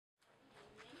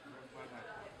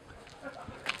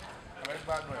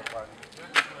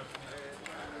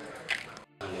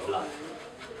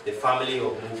the family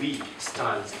of Mubi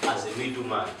stands as a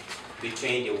middleman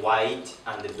between the white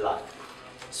and the black.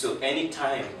 So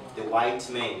anytime the white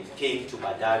men came to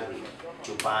Badagry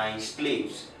to buy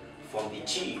slaves from the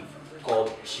chief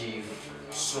called Chief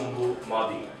Sumbu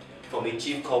Mobi, from a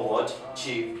chief called what?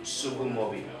 Chief Sumbu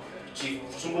Mobi. Chief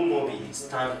Sumbu Mobi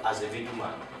stands as a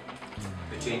middleman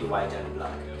between the white and the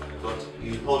black. But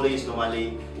you always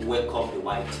normally welcome the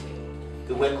white.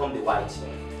 They welcome the white,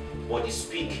 but they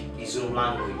speak his own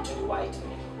language to the white.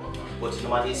 But they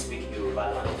normally speak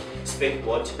Yoruba language. Speak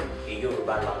what? In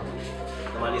Yoruba language.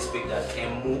 Normally speak that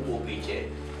Emu Obije.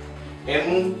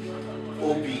 Emu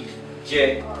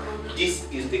Obije. This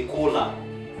is the kola.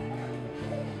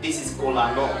 This is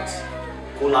kola nut.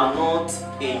 Kola nut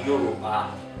in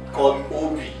Yoruba called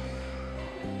Obi.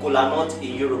 Kola nut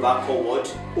in Yoruba called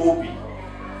what? Obi.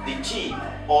 The chief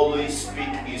always speak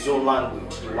his own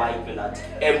language, the white man, that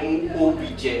Emu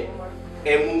Obije.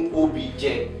 Emu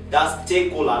Obije. That's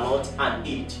take kola nut and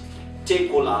eat. Take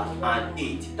kola and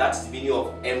eat. That's the meaning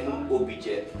of Emu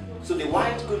Obije. So the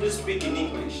white couldn't speak in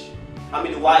English.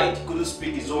 The white couldn't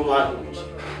speak his own language.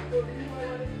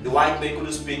 The white man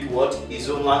couldn't speak what? His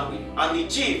own language. And the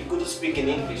chief couldn't speak in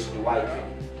English to the white man.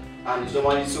 And so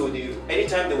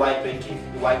anytime the white man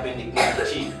came, the white man nicknamed the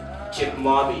chief Chief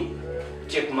Mabi.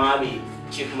 Chief Mabi.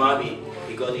 Chief Mabi.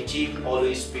 Because the chief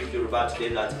always speaks Yoruba to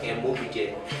them that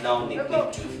Mobije, now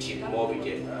nicknamed to Chief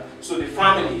Mobije. So the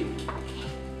family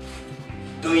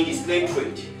doing the slave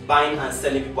trade, buying and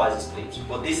selling people as slaves.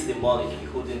 But this is the money,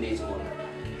 the olden days money.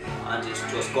 And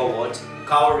it was called what?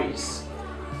 Cowries.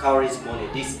 Cowries money.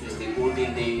 This is the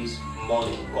olden days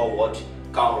money called what?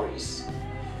 Cowries.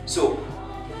 So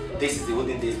this is the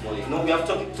olden days money. No, we are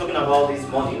talking about this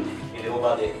money in the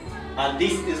over there. And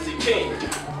this is the chain.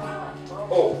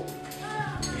 Oh,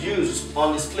 used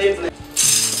on the slave neck.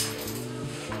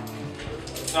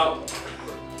 Now,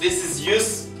 this is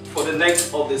used for the neck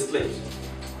of the slave.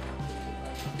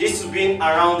 This will be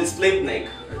around the slave neck,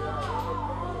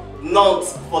 not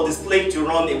for the slave to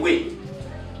run away.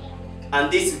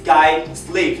 And this guide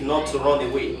slave not to run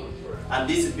away. And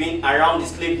this has been around the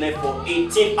slave neck for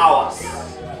 18 hours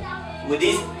with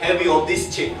this heavy of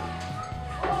this chain.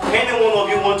 Any one of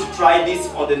you want to try this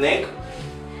on the neck?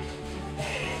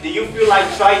 Do you feel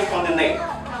like try it on the neck?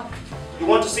 You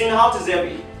want to see how it is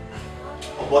heavy?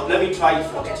 Oh, but let me try it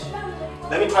first.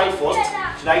 Let me try it first.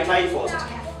 Should I try it first?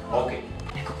 Okay.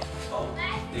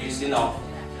 Do you see now?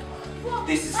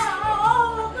 This is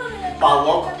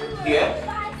padlock here,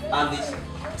 and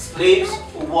the slaves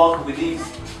who work with this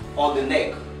on the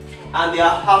neck, and they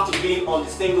have to be on the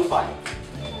single file.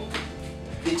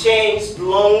 The chains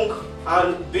long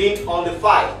and being on the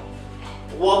file.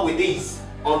 Work with this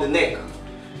on the neck.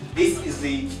 This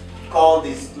is called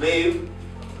the slave.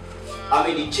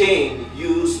 The chain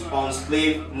used on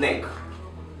slave neck.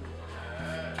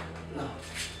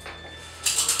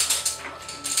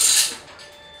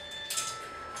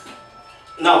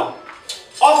 Now,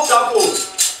 off that pole.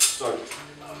 Sorry.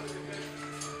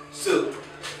 So,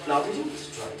 now did you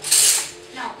try?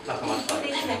 No. Now come on, try.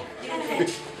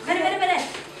 Vene.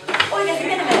 Oikeasti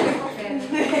vene.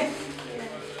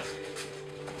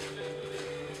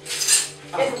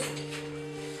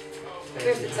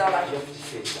 Pystyt sä olemaan?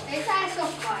 Ei sä edes oo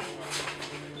painaa.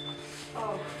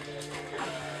 Oh.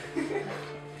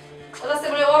 Ota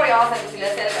semmonen orja-asento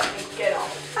silleen selkeästi niinku keno.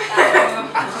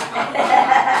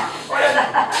 Odota.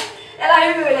 Elä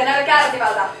hymyile, näytä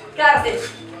kärsivältä. Kärsi.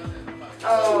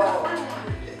 Oh.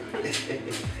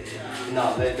 No,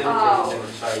 let me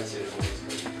try to.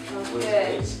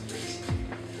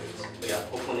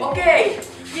 Okei.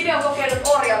 Gide on kokeillut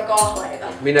orjan kahleita.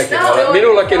 Minäkin olen.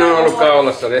 Minullakin on ollut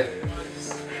kaulassa ne.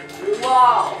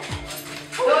 Wow.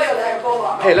 Toi on aika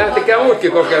kova. Hei, lähtekää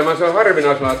muutkin kokeilemaan. Se on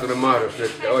harvinaislaatuinen mahdollisuus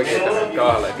nyt oikeita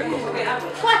kahleita kokeilla.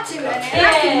 Patsi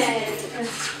menee.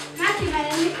 Mäki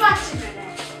menee, niin patsi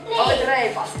menee. Olet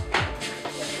reipas.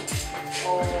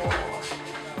 Oh.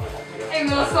 Ei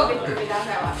me ole sovittu mitään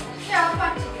sellaista. Joo,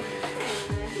 patsi menee.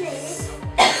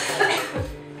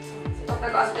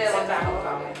 Ottakaa se teillä on tää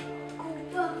olkaa.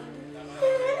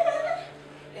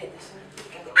 Ei tässä nyt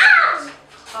pitkään.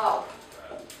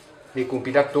 Niin kun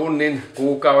pidät tunnin,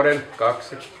 kuukauden,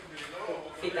 2.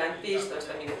 Pitää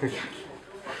 15 minuuttia.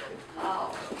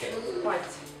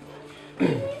 Paitsi.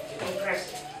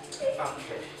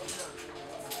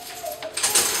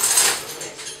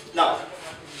 Now,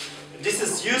 this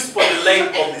is used for the leg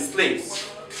of the slaves.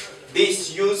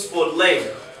 This used for leg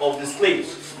of the slaves.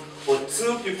 For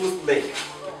two people's leg.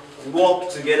 Walk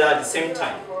together at the same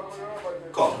time.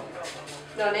 Come.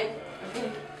 No niin.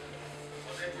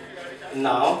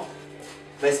 Now,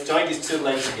 let's join these two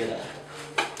legs together.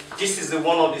 This is the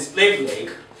one of the slave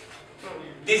leg.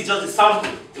 This is just a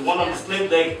sample. The one of the slave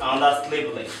leg and that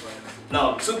slave leg.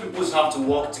 Now, two people have to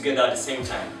walk together at the same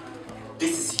time.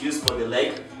 This is used for the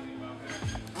leg.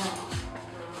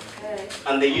 Okay.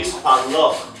 And they use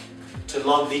padlock to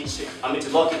lock it here.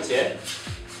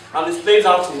 And the slaves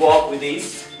have to walk with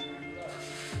this.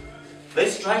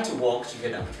 Let's try to walk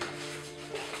together.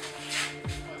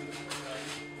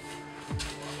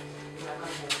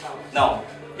 Now,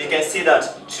 you can see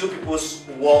that two people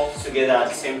walk together at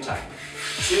the same time.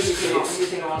 Two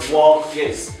slaves walk,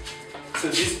 yes. So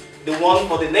this, the one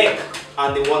for the neck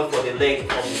and the one for the leg of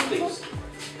the slaves.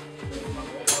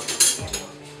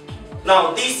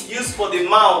 Now, this used for the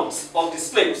mouths of the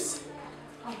slaves.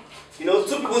 You know,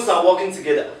 two people are walking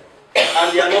together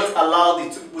and they are not allowed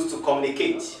the two people to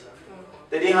communicate.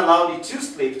 They didn't allow the two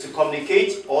slaves to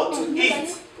communicate or to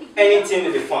eat anything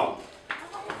in the farm.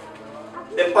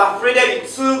 They perforated the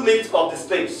two lips of the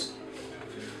slaves.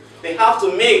 They have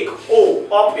to make hole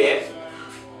up here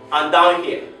and down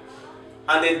here.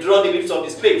 And they draw the lips of the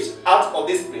slaves out of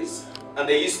this place. And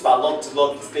they use padlock to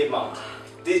lock the slave mouth.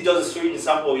 This is just to show you the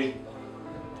sample.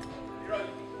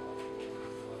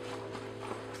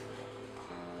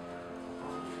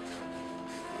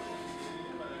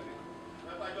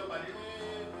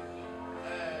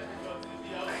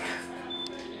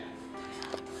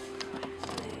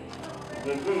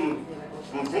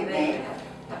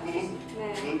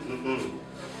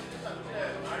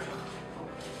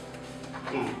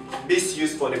 This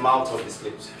used for the mouth of the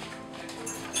slaves.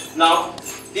 Now,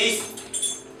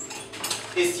 this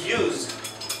is used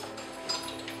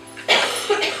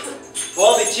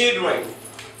for the children.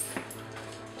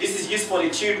 This is used for the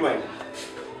children.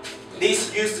 This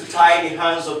is used to tie the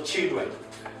hands of children.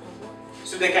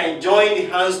 So they can join the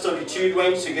hands of the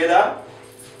children together,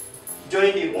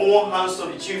 join the own hands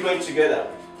of the children together,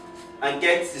 and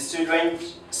get the children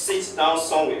sit down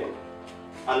somewhere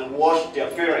and watch their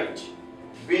parents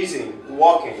busy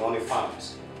working on the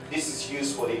farms. This is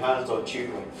used for the hands of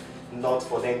children, not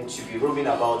for them to be roaming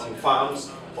about in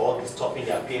farms or disturbing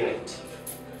their parents.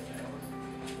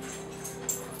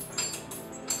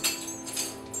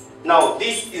 Now,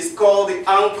 this is called the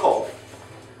ankle.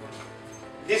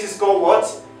 This is called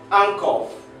what?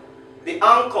 Ankle. The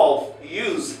ankle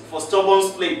used for stubborn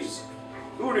slaves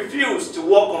who refuse to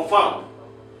work on farm.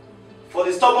 For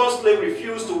the stubborn slave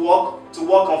refused to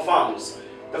work on farms,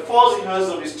 they force the hands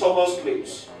of the stubborn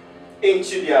slaves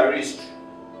into their wrist,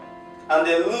 and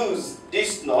they lose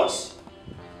these knots,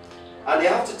 and they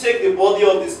have to take the body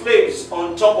of the slaves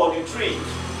on top of the tree,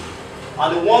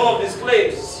 and the one of the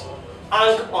slaves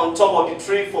hang on top of the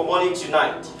tree from morning to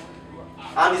night,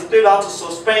 and the slave have to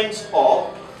suspend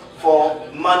up for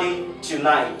morning to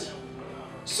night.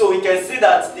 So we can see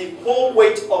that the whole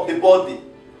weight of the body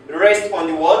rests on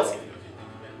the what?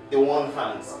 The one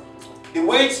hand. The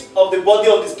weight of the body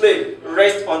of the slave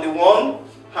rests on the one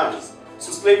hand.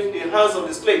 So the hands of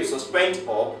the slave suspend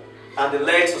up and the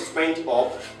legs suspend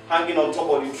up, hanging on top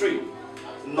of the tree.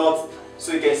 Not,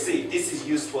 so you can see this is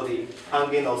used for the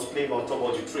hanging of slave on top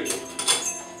of the tree.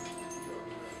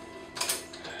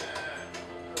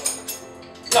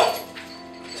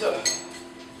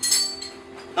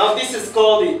 Now this is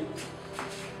called the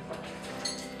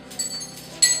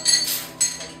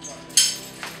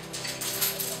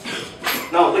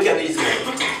Now look at this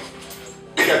one.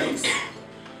 Look at this.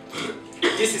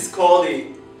 This is called the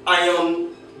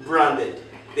iron branded.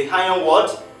 The iron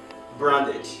what?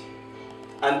 Branded.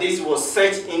 And this was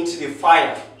set into the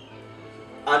fire.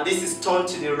 And this is turned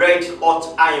to the red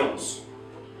hot irons.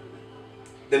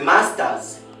 The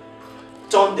masters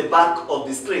turned the back of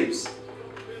the slaves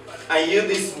and use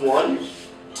this one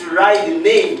to write the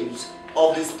names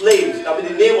of the slaves, I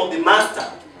mean the name of the master,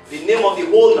 the name of the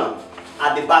owner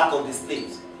at the back of the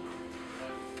slaves.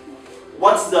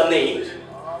 What's the name?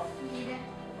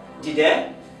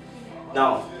 Jide.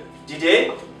 Now,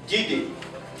 Jide.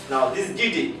 Now, this is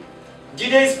Jide.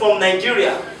 Jide is from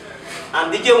Nigeria,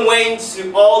 and Jide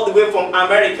went all the way from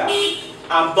America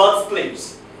and bought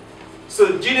slaves.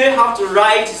 So Jide have to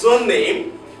write his own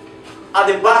name at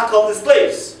the back of the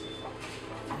slaves.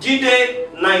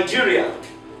 Jide, Nigeria.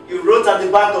 You wrote at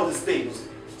the back of the slaves,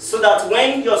 so that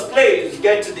when your slaves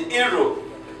get to the Europe,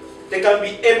 they can be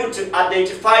able to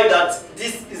identify that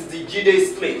this is the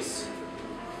Jide slaves.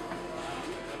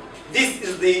 This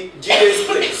is the Jide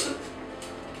slaves.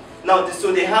 Now,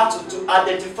 so they have to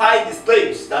identify the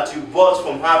slaves that you bought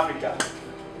from Africa.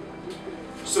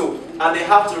 So, and they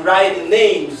have to write the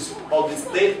names of the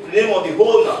slave, the name of the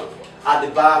owner at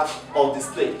the back of the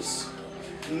slaves.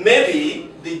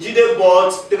 Maybe the Jide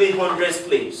bought 300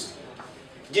 slaves.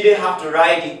 Jide have to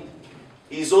write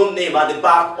his own name at the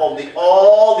back of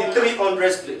all the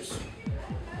 300 slaves.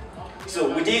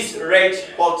 So with these red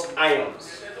hot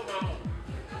irons.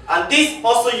 And this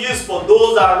also used for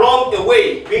those that run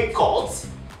away being caught.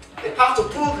 They have to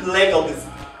pull the leg of the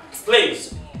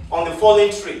slaves on the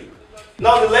falling tree.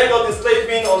 Now the leg of the slave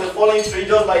being on the falling tree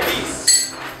just like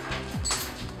this.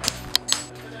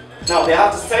 Now they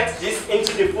have to set this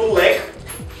into the full leg.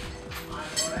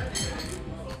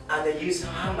 And they use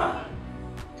hammer.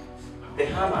 The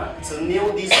hammer to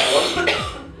nail this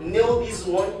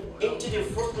one into the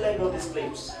front leg of the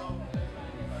slaves.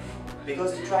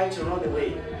 Because they try to run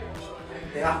away.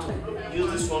 They have to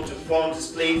use this one to form the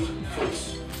slave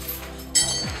foot.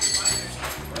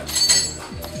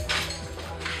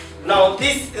 Now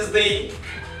this is the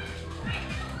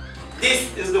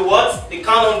what? The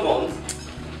cannon guns.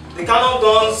 The cannon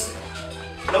guns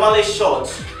normally shot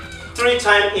 3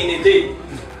 times in a day.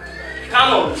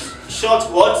 Cannons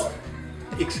shot what?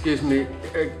 Excuse me.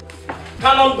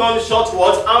 Cannon gun shot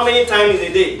what? How many times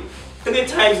in a day? 3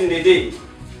 times in a day.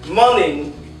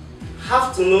 Morning,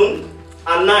 afternoon,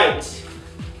 and night.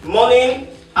 Morning,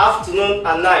 afternoon,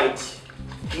 and night.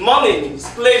 Morning,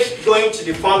 slave going to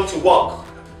the farm to work.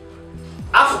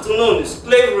 Afternoon,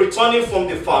 slave returning from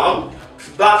the farm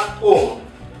back home,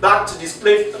 back to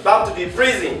the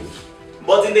prison.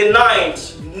 But in the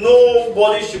night,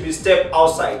 nobody should be stepped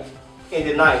outside. In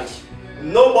the night,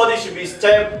 nobody should be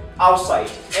stepped outside.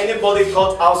 Anybody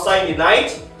caught outside in the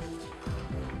night,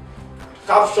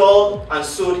 captured and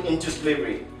sold into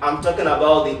slavery. I'm talking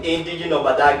about the indigene of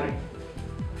Badagry.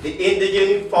 The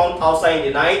indigene found outside in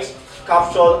the night,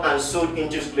 captured and sold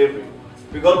into slavery.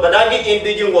 Because Badagry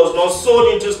indigene was not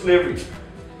sold into slavery.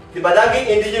 The Badagry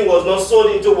indigene was not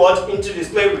sold into what? Into the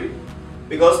slavery.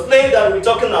 Because slaves that we're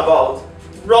talking about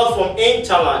brought from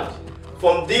hinterland,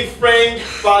 from different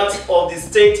parts of the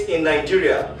state in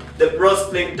Nigeria. They brought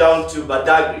slave down to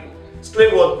Badagry.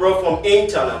 Slave was brought from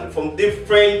hinterland, from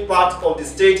different parts of the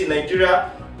state in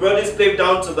Nigeria, brought the slave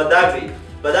down to Badagry.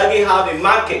 Badagry have a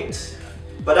market.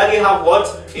 Badagry have what?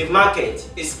 A market,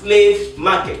 a slave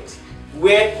market,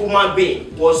 where human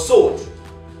being was sold.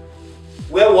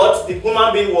 Where what? The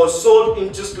human being was sold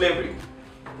into slavery.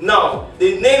 Now,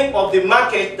 the name of the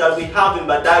market that we have in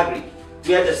Badagry,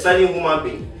 where they're selling human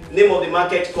being, name of the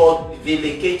market called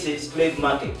Velecated Slave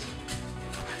Market.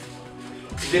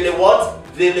 What?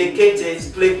 Velecated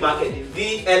Slave Market.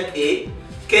 Vlakete.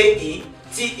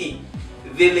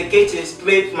 Velecated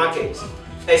Slave Market.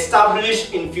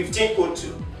 Established in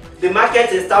 1502. The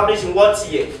market established in what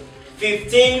year?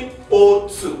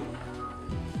 1502.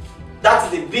 That's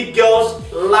the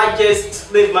biggest, largest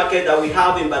slave market that we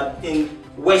have in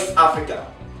West Africa.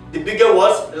 The biggest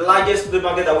what? Largest slave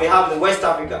market that we have in West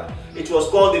Africa. It was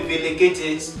called the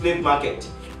Velecated Slave Market,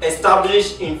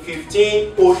 established in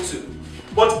 1502.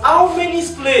 But how many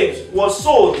slaves were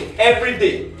sold every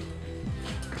day?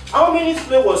 How many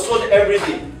slaves were sold every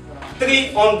day?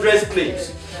 300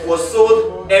 slaves were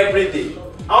sold every day.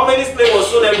 How many slaves were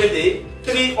sold every day?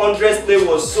 300 slaves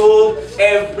were sold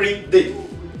every day.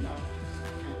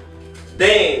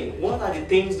 Then, what are the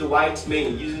things the white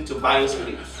men using to buy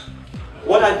slaves?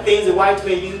 What are the things the white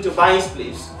men using to buy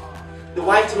slaves? The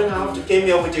white men have to come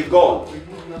here with a gun.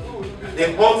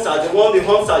 The one the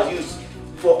hunters use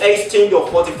for exchange of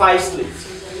 45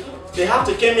 slaves. They have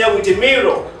to come here with a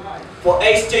mirror for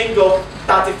exchange of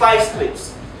 35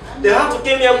 slaves. They have to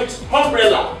come here with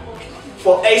umbrella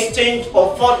for exchange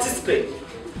of 40 slaves.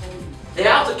 They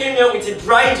have to come here with a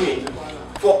driving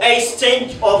for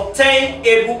exchange of 10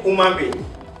 able human beings.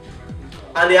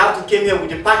 And they have to come here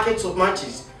with a packets of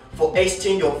matches for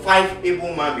exchange of 5 able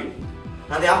human beings.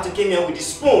 And they have to come here with a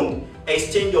spoon,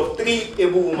 exchange of 3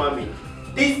 able human beings.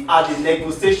 These are the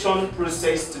negotiation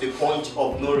process to the point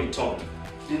of no return.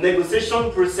 The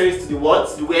negotiation process to the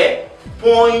what? The where?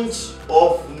 Point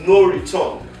of no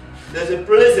return. There's a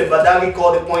place in Badagry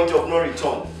called the point of no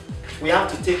return. We have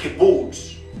to take a boat,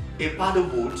 a paddle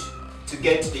boat, to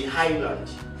get to the highland.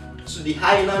 So the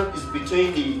highland is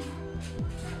between the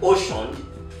ocean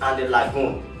and the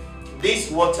lagoon. This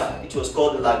water, it was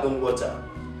called the lagoon water.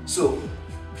 So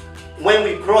when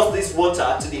we cross this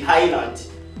water to the highland,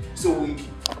 so we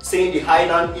saying the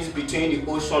highland is between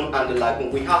the ocean and the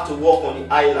lagoon. We have to walk on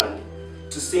the island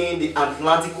to seeing the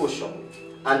Atlantic Ocean.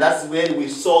 And that's where we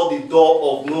saw the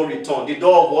door of no return. The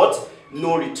door of what?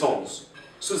 No returns.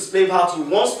 So slave have to,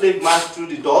 one slave march through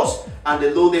the doors and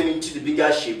they load them into the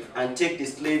bigger ship and take the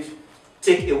slave,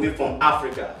 take away from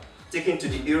Africa, taken to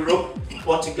the Europe,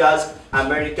 Portugal,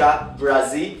 America,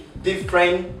 Brazil,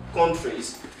 different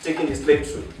countries, taking the slave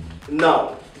through.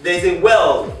 Now, there's a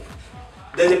well,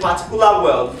 there's a particular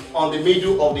well on the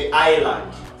middle of the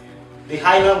island. The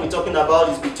island we're talking about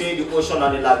is between the ocean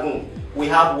and the lagoon. We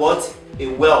have what? A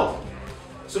well.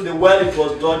 So the well, it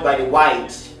was done by the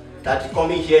whites that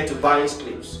coming here to buy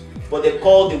slaves. But they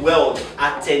called the well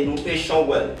attenuation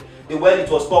well. The well,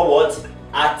 it was called what?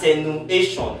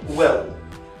 Attenuation well.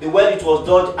 The well, it was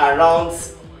done around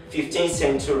 15th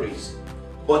centuries.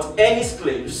 But any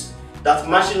slaves that's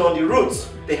marching on the route,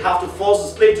 they have to force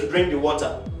the slave to drink the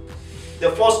water. They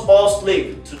force all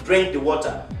slaves to drink the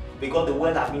water because the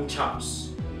well have been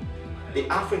charms. The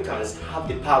Africans have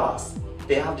the powers.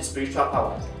 They have the spiritual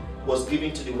powers. Was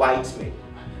given to the white men.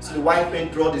 So the white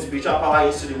men draw the spiritual power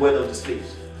into the well of the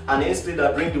slaves. And any slave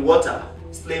that drink the water,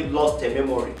 slave lost their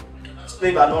memory.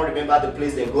 Slave are not remember the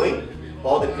place they're going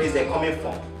or the place they're coming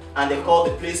from. And they call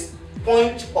the place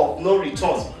point of no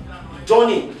return.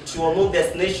 Journey to unknown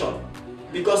destination.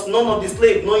 Because none of the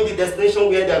slaves knowing the destination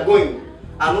where they're going.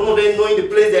 And none of them knowing the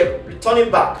place they're returning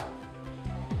back.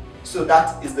 So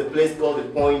that is the place called the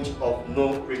point of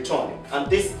no return. And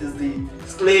this is the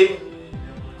slave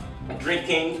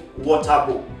drinking water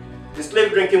bowl. The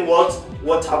slave drinking what?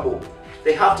 Water bowl.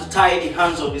 They have to tie the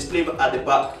hands of the slave at the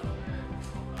back.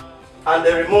 And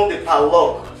they remove the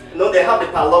padlock. You know, they have the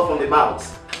padlock from the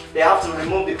mouth. They have to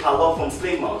remove the padlock from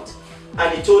slave mouth.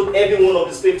 And he told every one of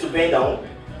the slaves to bend down.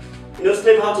 You know,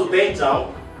 slave have to bend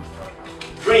down,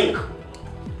 drink.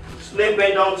 Slave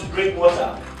bend down to drink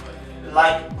water.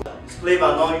 Like slave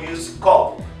are not use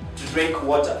cup to drink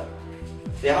water.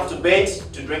 They have to bend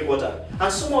to drink water.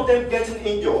 And some of them getting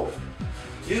injured,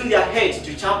 using their head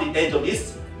to chop the edge of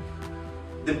this,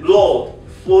 the blood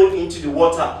flowing into the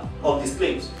water of the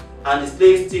slaves. And the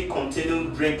slaves still continue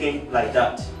drinking like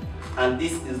that. And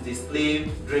this is the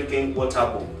slave drinking water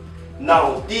bowl.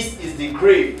 Now, this is the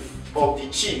grave of the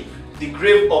chief. The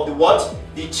grave of the what?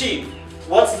 The chief.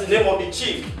 What's the name of the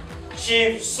chief?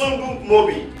 Chief Sumbu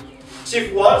Mobi.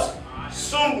 Chief what?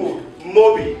 Sumbu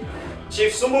Mobi.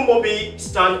 Chief Sumbu Mobi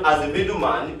stands as the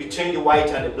middleman between the white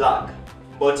and the black.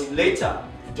 But he later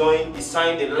he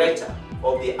signed the letter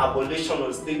of the abolition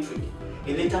of slavery.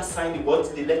 He later signed the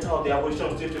what? The letter of the abolition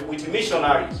of slavery with the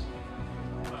missionaries.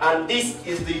 And this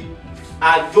is the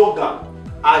Ajogan.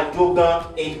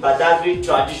 Ajogan in Badagry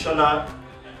traditional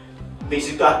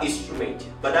musical instrument.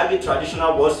 Badagry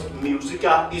traditional was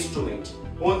musical instrument.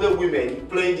 Only women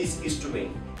playing this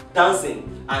instrument,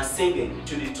 dancing and singing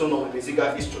to the tone of the musical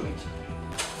instrument.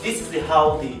 This is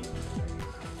how the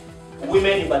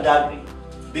women in Badagry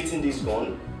beating this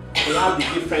gun. They have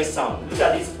the different sound. Look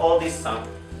at this, all this sound.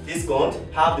 This gun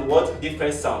have the what?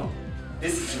 Different sound.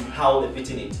 This is how they're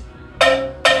beating it.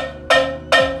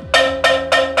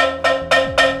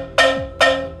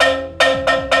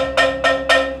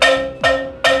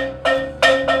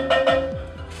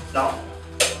 Now,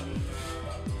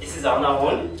 this is another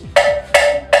one.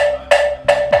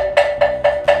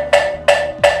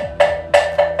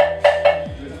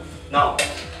 Now,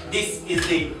 this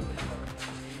is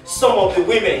some of the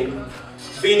women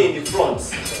being in the front.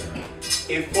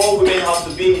 If 4 women have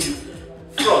to be in the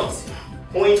front,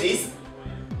 point this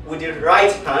with the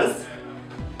right hands.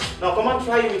 Now come and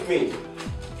try it with me.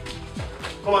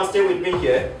 Come and stay with me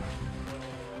here.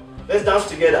 Let's dance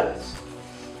together.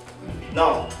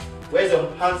 Now, where's your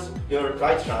hands? Your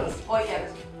right hands.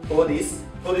 Hold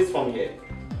this from here.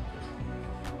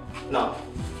 Now,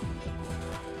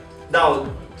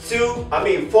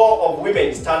 4 of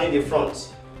women standing in the front.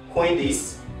 Point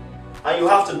this, and you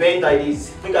have to bend like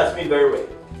this. Look at me very well.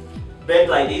 Bend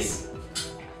like this.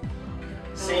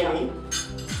 See me?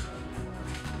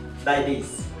 Like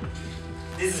this.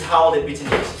 This is how they're beating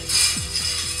it.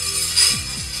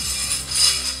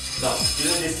 Now,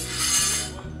 doing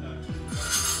this.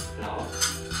 Now,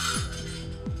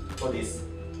 for this.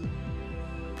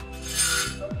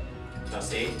 Now,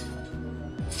 see?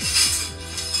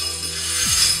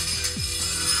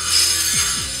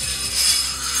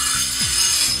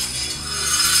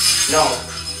 Now,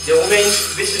 the women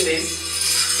beating this,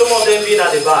 some of them being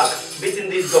at the back,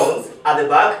 beating these guns at the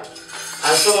back,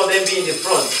 and some of them being in the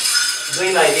front,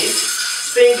 doing like this,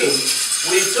 singing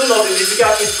with the tune of the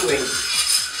musical instrument.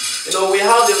 You know, we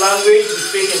have the language we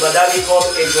speak in Badagry called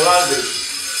Ego language.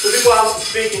 So people have to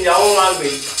speak in their own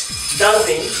language,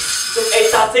 dancing, to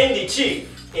entertain the chief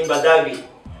in Badagry.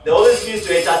 They always use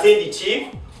to entertain the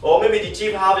chief, or maybe the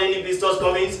chief have any visitors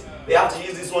coming, they have to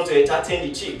use this one to entertain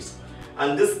the chiefs.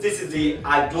 And this is the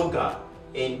Ajoga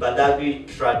in Badagry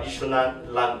traditional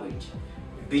language,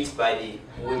 beat by the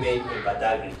women in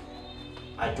Badagry.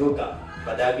 Ajoga,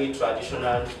 Badagry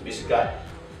traditional musical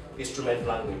instrument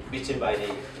language, beaten by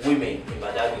the women in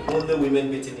Badagry. Only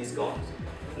women beating these guns.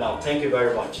 Now, thank you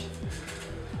very much.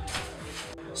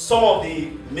 Some of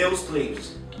the male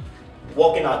slaves,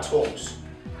 working at homes.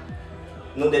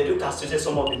 You know, they do castrate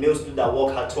some of the males that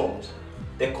work at homes.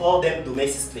 They call them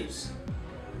domestic slaves.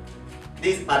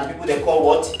 These are the people they call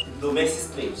what?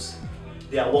 Domestic slaves.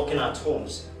 They are working at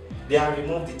homes. They have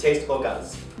removed the taste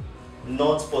organs,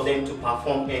 not for them to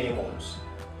perform anymore.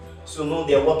 So no,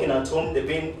 they are working at home. They've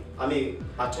been,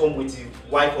 at home with the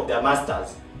wife of their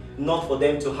masters, not for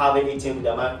them to have anything with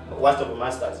their wife of the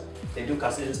masters. They do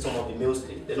castrate some of the male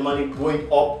slaves. They're normally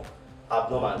growing up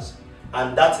abnormals,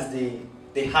 and that is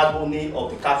the agony of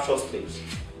the captured slaves.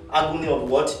 Agony of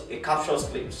what? A captured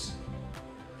slaves.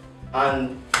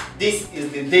 And this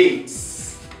is the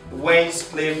dates when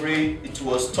slavery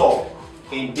was stopped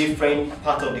in different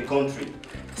parts of the country.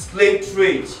 Slave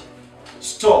trade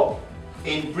stopped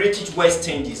in British West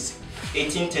Indies,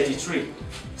 1833.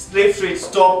 Slave trade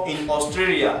stopped in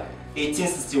Australia,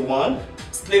 1861.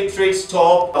 Slave trade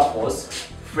stopped was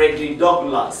Frederick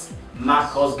Douglass,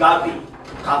 Marcus Garvey,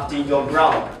 Captain John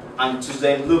Brown, and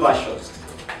Susan Lovershaw.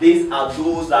 These are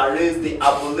those that raised the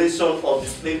abolition of the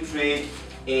slave trade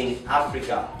in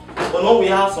Africa. But now we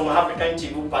have some African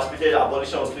people who participated in the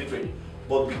abolition of slave trade,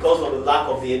 but because of the lack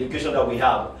of the education that we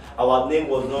have, our name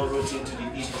was not written into the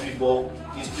history book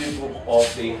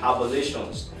of the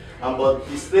abolitions. But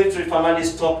the slave trade finally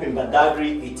stopped in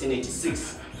Badagry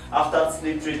 1886. After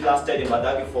slave trade lasted in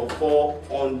Badagry for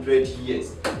 400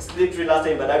 years. Slave trade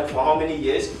lasted in Badagry for how many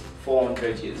years?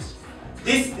 400 years.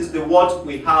 This is the what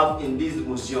we have in this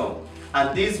museum.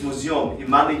 And this museum is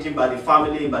managed by the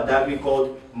family in Badagry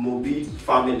called Mobi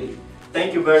family.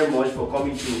 Thank you very much for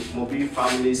coming to Mobi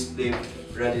Family's Slave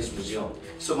Relics Museum.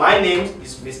 So my name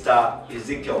is Mr.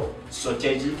 Ezekiel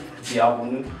Soteji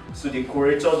Diabunu, so the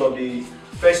curator of the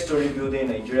first story building in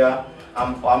Nigeria.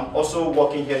 I'm also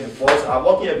working here before. I've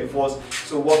worked here before,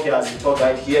 so worked here as a tour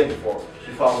guide here before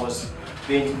I was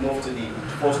being moved to the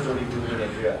four-story building in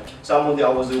Nigeria. So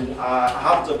I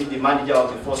have to be the manager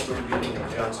of the four-story building in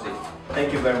Nigeria today.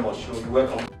 Thank you very much. You're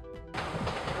welcome.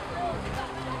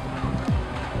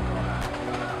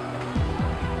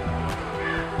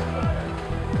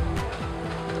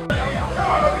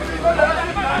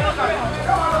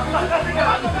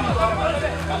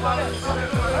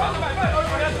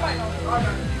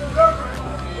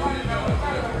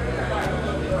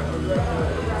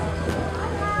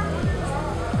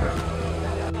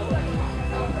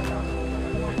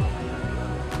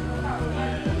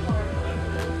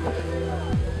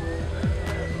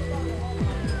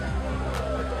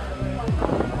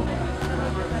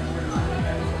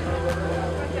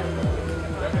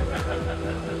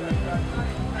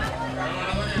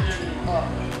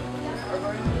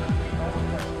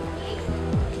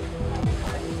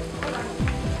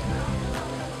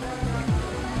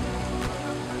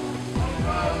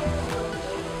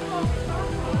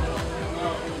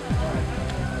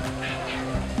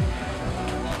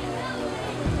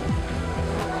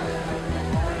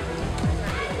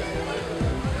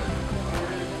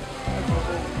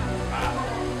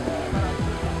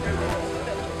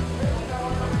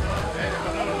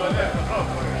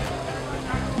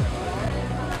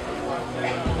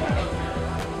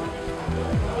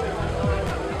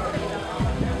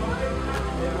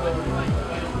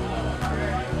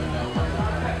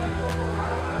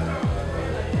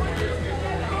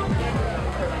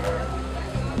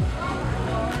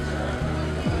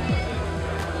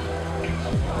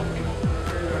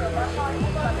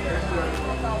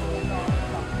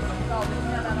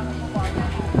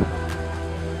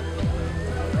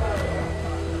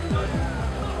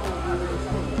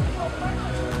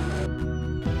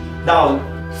 Now,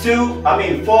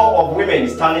 four of women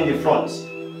standing in the front,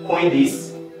 coin this,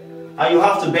 and you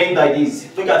have to bend like this.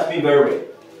 Look at me very well.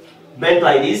 Bend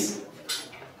like this.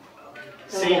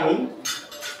 See me?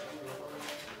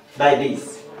 Like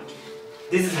this.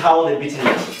 This is how they beat it.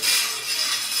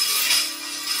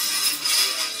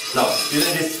 Now,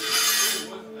 using this.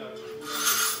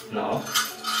 Now,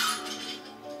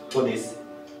 put this.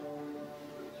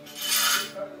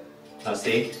 Now,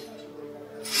 see?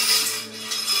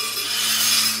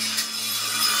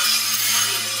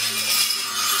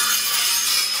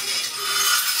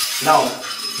 Now,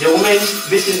 the women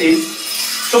beating this,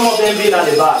 some of them being at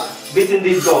the back, beating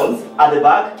these guns at the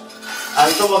back,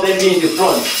 and some of them being in the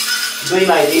front, doing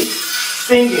like this,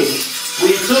 singing with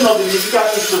the tune of the musical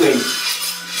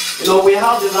instruments. You know, we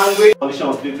have the language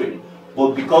of slave,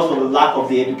 but because of the lack of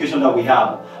the education that we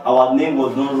have, our name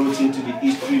was not written into the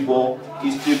history book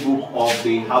of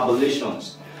the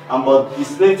abolitions. But the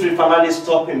slave trade finally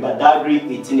stopped in Badagry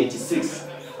 1886.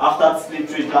 After slave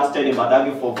trade lasted in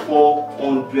Badagry for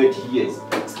 400 years.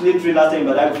 Slave trade lasted in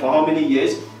Badagry for how many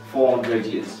years? 400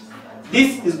 years.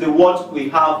 This is the what we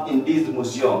have in this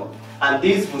museum. And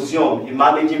this museum is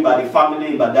managed by the family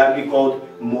in Badagry called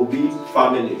Mobile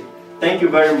Family. Thank you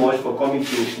very much for coming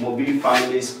to Mobile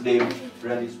Family Slave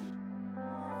Relics.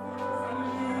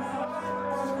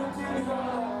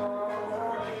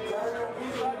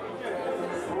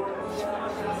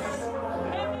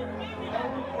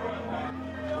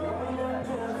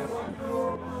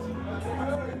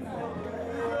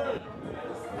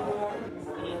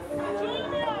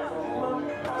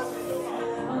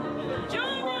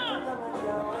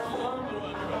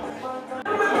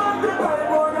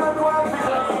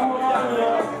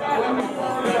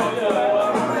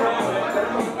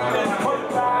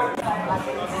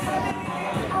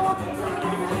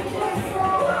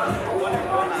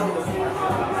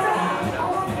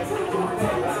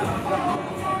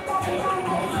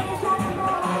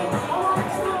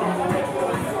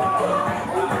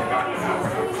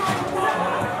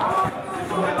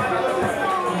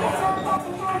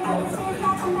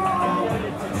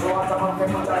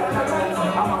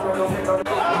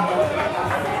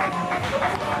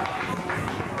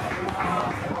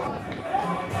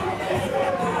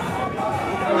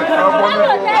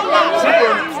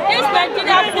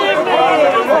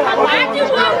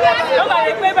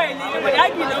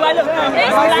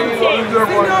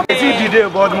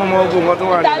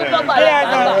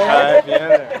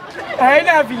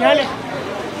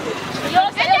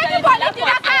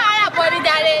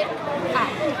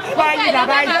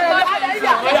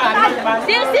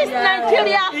 This is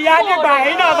Nigeria.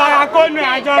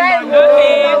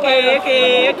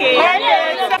 Okay.